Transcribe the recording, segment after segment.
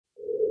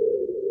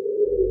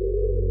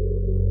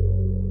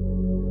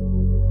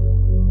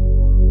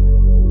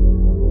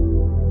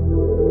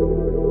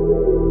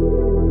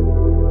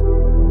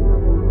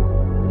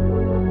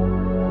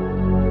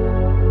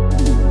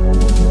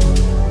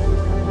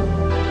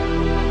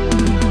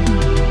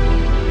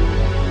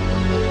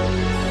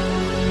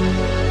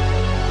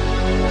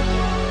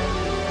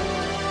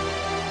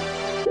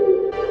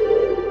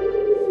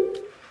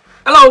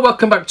Hello,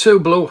 welcome back to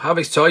Blue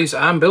Harvest Toys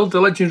and Build the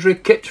Legendary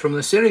Kit from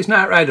the series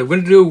Knight Rider. We're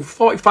going to do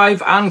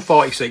 45 and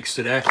 46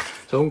 today.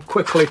 So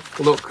quickly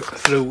look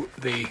through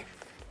the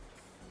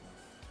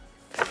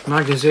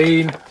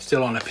magazine.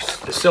 Still on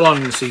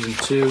season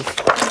 2.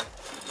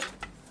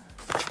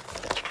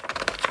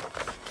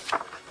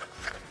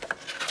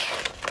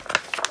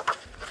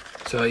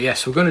 So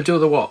yes, we're going to do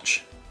the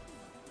watch,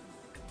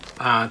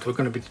 and we're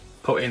going to be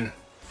putting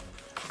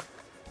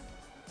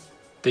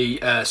the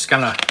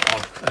scanner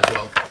on as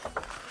well.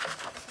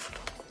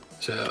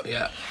 So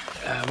yeah,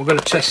 we're going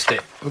to test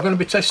it. We're going to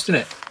be testing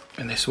it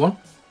in this one.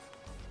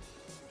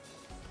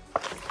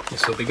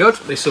 This will be good.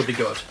 This will be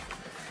good.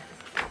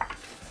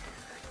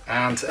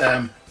 And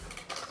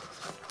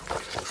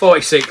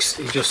 46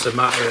 is just a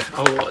matter of,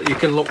 oh, you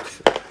can look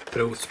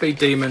through Speed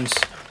Demons.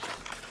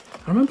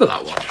 I remember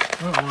that one.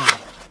 Oh wow.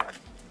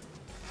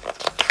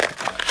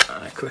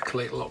 I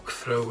quickly look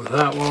through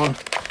that one.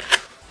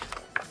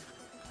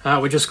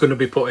 We're just going to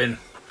be putting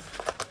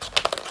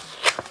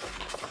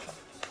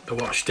the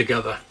watch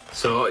together.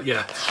 So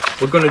yeah,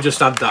 we're going to just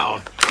add that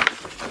on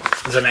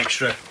as an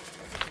extra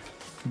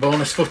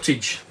bonus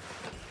footage.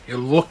 You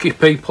lucky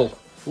people.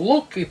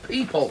 Lucky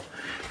people.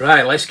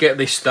 Right, let's get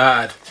this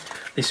started.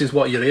 This is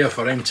what you're here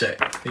for, isn't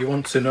it? You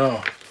want to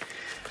know.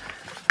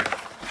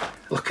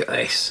 Look at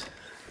this.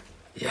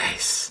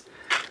 Yes.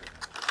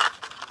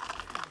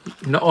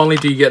 Not only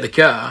do you get the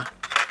car,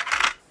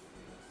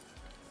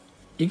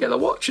 you get the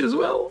watch as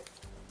well.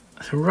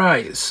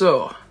 Right,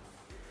 so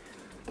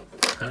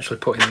actually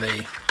putting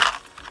the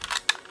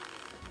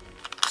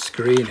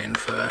screen in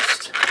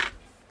first.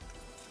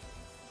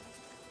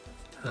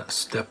 That's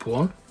step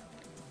 1.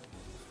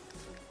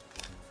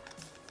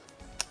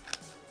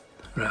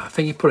 Right, I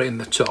think you put it in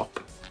the top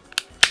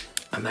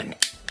and then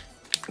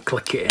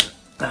click it in.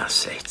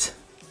 That's it.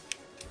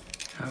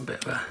 A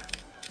bit of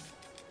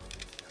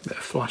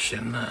flash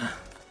in there.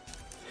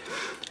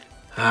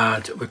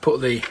 And we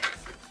put the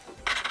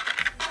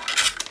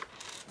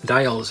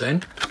dials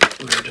in.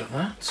 Rid of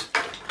that.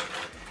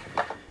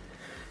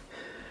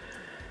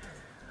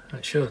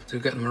 Make sure to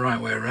get them the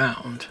right way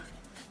around.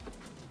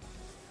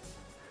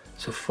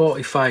 So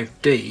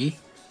 45D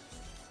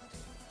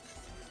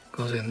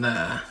goes in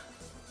there.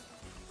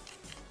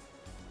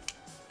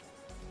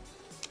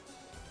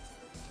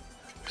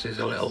 There's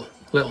a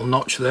little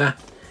notch there,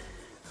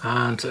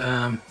 and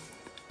the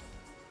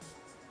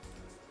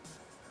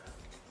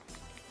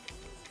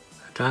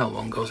dial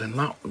one goes in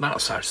that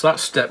side. So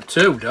that's step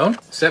 2 done.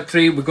 Step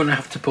 3, we're going to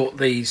have to put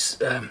these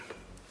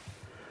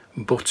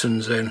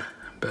buttons in,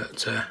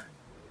 but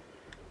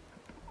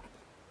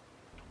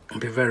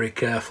be very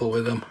careful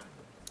with them.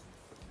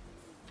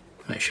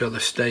 Make sure they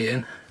stay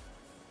in.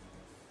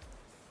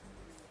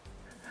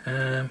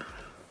 Yeah,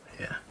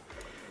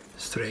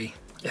 there's 3.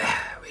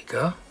 There we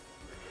go.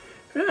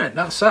 Right,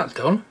 that's that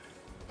done.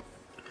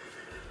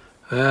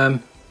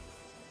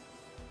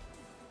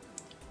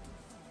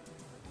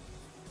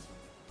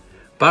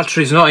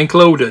 Battery's not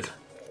included.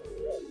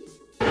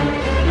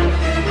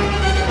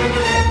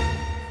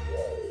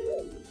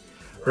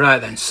 Right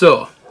then,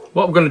 so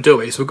what we're going to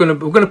do is we're going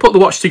to put the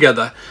watch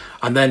together,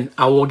 and then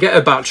I will get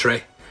a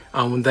battery,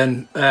 and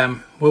then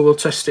we will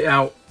test it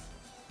out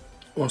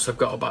once I've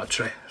got a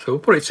battery. So we'll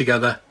put it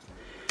together.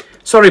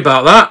 Sorry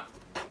about that.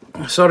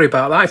 Sorry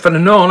about that. If I'd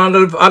have known,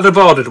 I'd have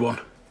ordered one.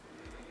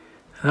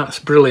 That's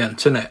brilliant,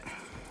 isn't it?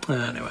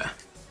 Anyway,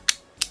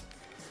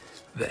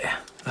 there.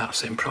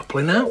 That's in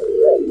properly now.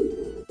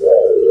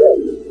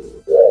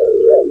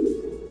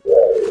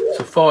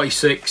 So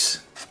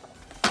 46.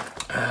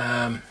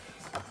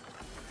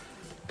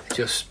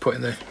 Just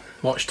putting the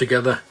watch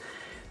together.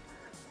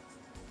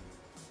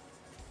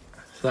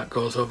 So that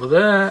goes over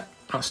there.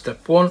 That's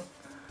step 1.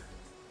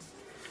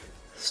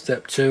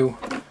 Step 2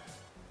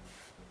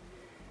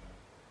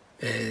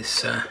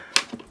 is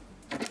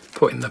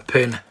putting the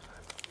pin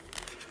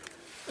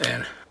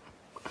in.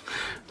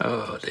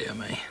 Oh dear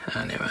me.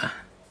 Anyway,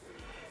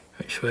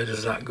 which way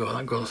does that go?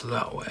 That goes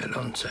that way,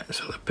 doesn't it?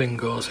 So the pin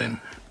goes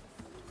in.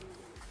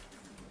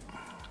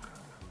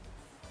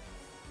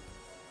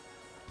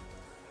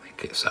 I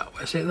think it's that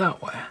way. Is it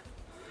that way?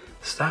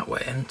 It's that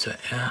way, isn't it?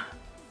 Yeah.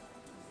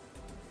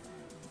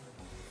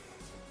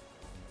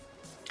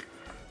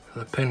 So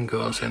the pin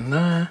goes in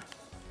there.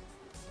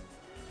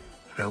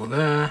 Through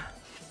there.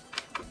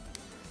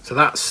 So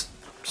that's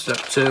step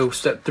 2.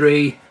 Step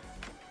 3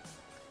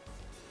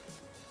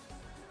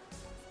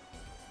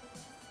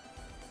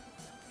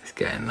 is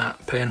getting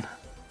that pin.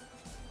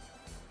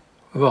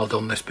 We've all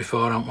done this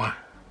before, haven't we?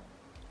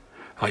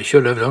 Oh, you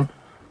should have done.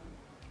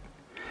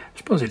 I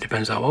suppose it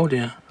depends how old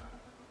you are.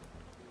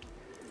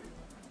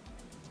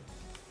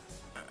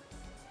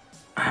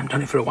 I haven't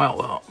done it for a while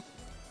though.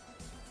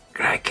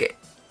 Crikey,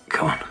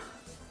 come on.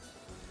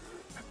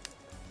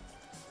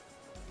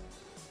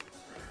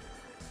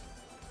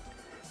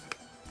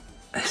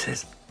 This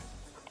is,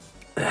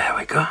 there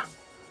we go.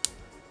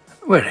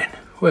 We're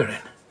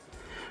in.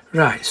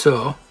 Right,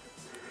 so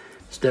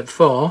step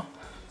 4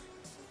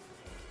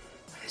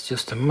 is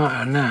just a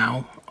matter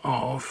now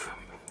of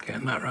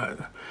getting that right.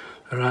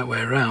 the right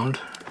way around.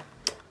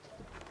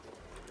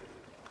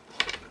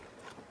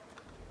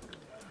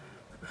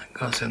 That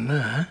goes in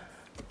there.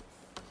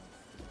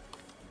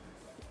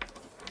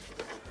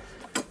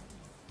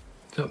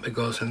 That bit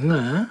goes in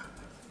there.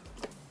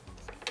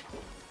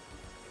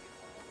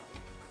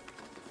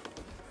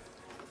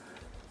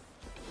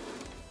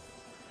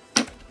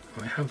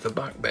 We have the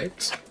back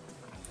bits,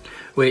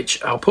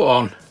 which I'll put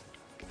on.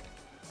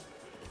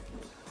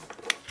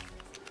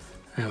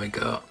 There we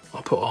go.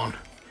 I'll put on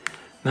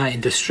K.I.T.T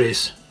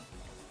Industries,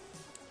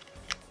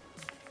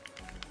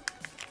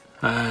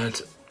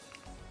 and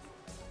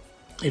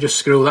you just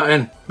screw that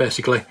in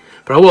basically.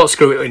 But I won't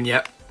screw it in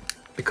yet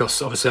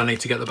because obviously I need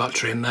to get the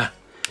battery in there.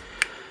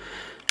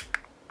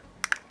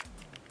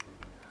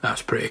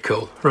 That's pretty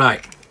cool.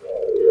 Right.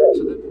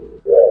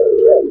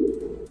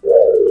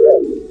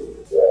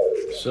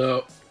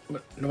 So we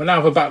now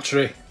have a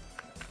battery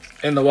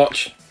in the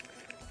watch,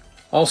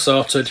 all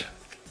sorted.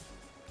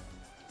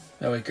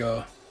 There we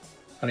go.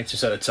 I need to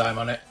set a time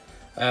on it.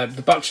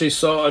 The battery's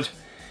sorted.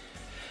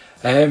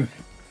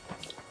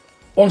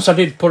 Once I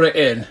did put it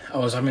in, I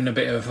was having a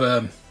bit of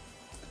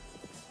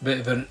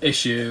an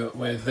issue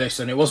with this,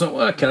 and it wasn't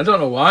working. I don't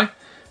know why.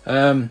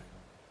 Then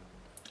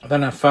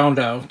I found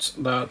out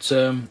that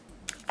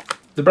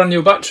the brand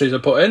new batteries I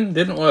put in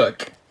didn't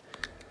work,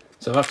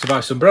 so I have to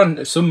buy some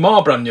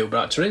more brand new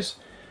batteries.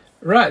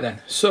 Right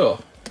then,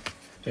 so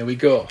here we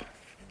go.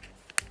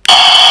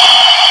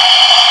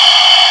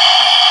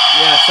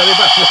 Yeah, sorry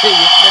about the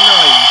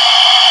noise.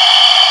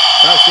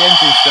 That's the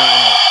engine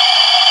starting up.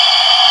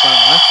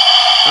 Apparently,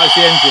 that's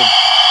the engine.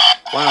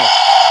 Wow.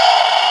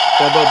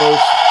 Four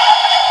bubbles.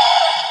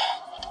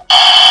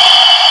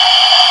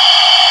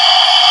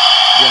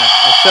 Yeah,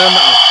 I'll turn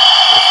that off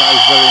because that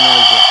is very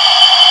noisy.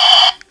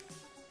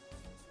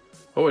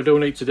 What we do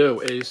need to do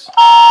is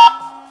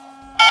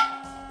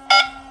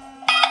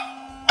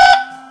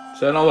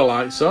turn all the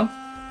lights on.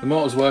 The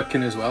motor's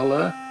working as well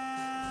there.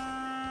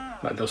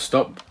 That does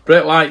stop.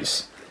 Brake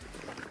lights,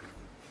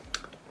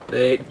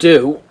 they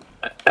do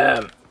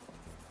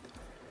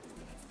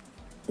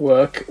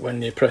work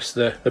when you press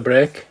the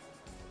brake.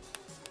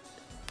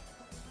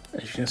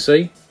 As you can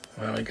see,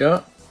 there we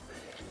go.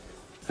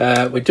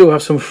 We do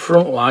have some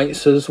front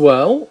lights as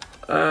well.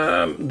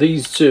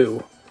 These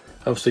two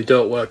obviously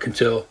don't work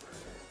until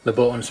the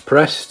button's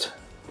pressed.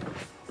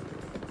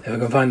 If I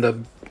can find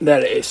there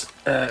it is.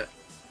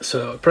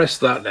 So press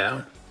that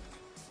down.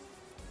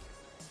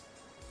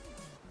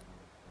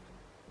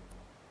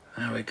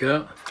 There we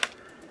go.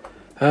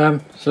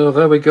 So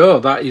there we go.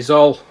 That is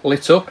all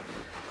lit up.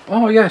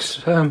 Oh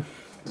yes. Do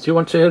you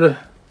want to hear the?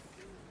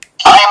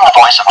 I am the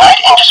voice of K.I.T.T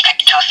Industry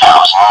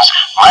 2000's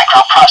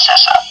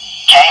microprocessor,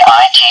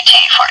 K.I.T.T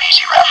for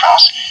easy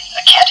reference,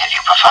 a KIT if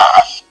you prefer.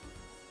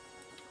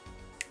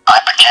 I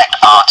project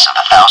odds of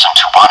 1,000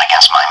 to 1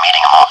 against my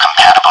meeting a more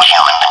compatible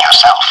human than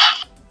yourself.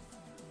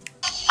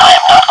 I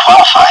am not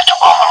qualified to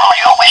overrule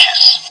your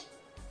wishes.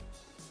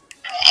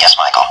 Yes,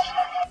 Michael.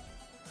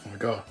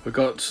 We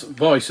got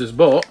voices,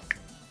 but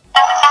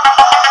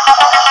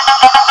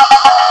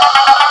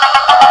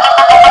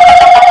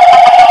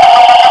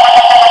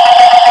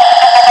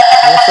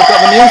yes, I've got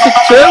the music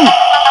too.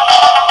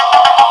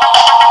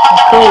 How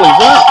cool is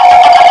that?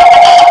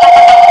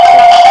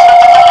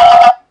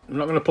 I'm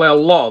not going to play a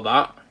lot of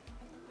that,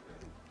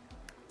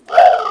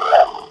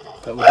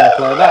 but we're going to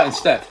play that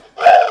instead.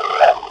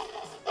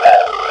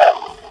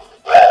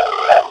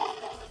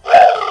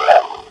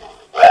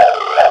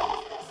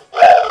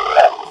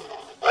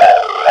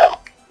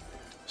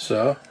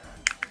 So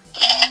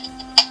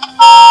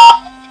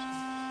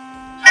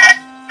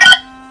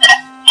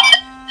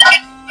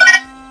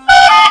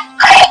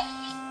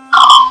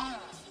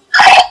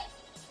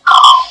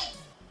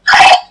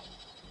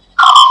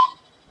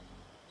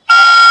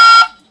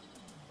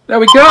there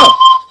we go.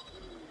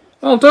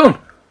 Well done.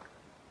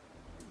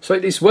 So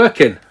it is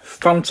working.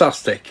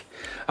 Fantastic.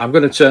 I'm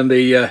going to turn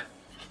the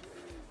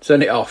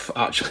turn it off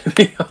actually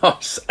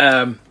because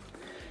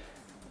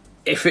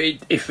if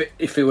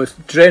it was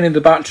draining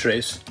the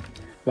batteries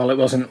while it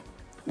wasn't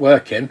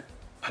working,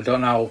 I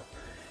don't know how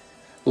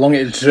long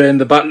it would drain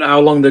how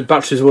long the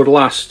batteries would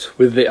last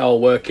with it all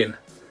working.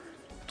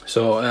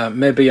 So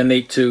maybe I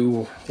need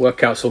to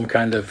work out some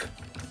kind of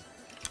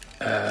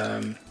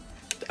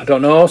I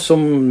don't know,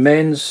 some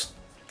mains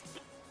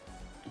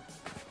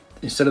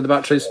instead of the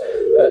batteries.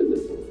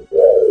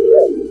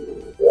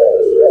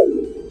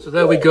 So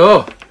there we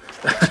go.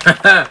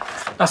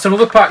 That's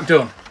another pack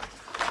done.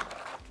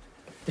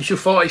 Issue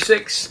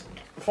 46,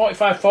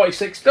 45,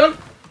 46 done.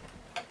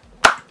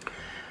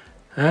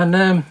 And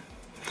I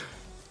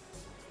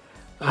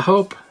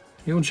hope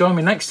you'll join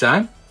me next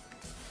time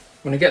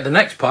when I get the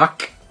next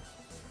pack,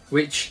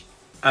 which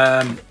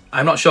I'm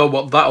not sure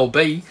what that'll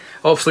be.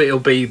 Hopefully it'll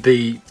be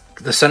the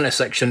center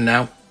section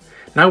now.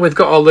 Now we've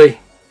got all the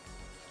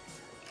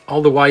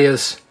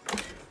wires,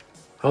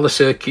 all the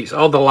circuits,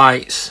 all the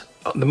lights,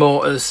 the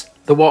motors,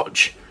 the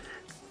watch.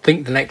 I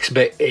think the next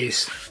bit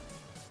is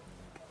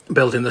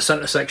building the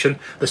center section,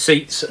 the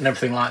seats and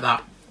everything like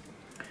that.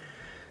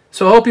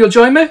 So I hope you'll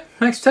join me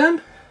next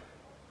time.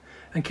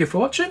 Thank you for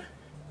watching,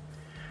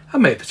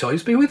 and may the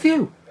toys be with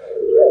you.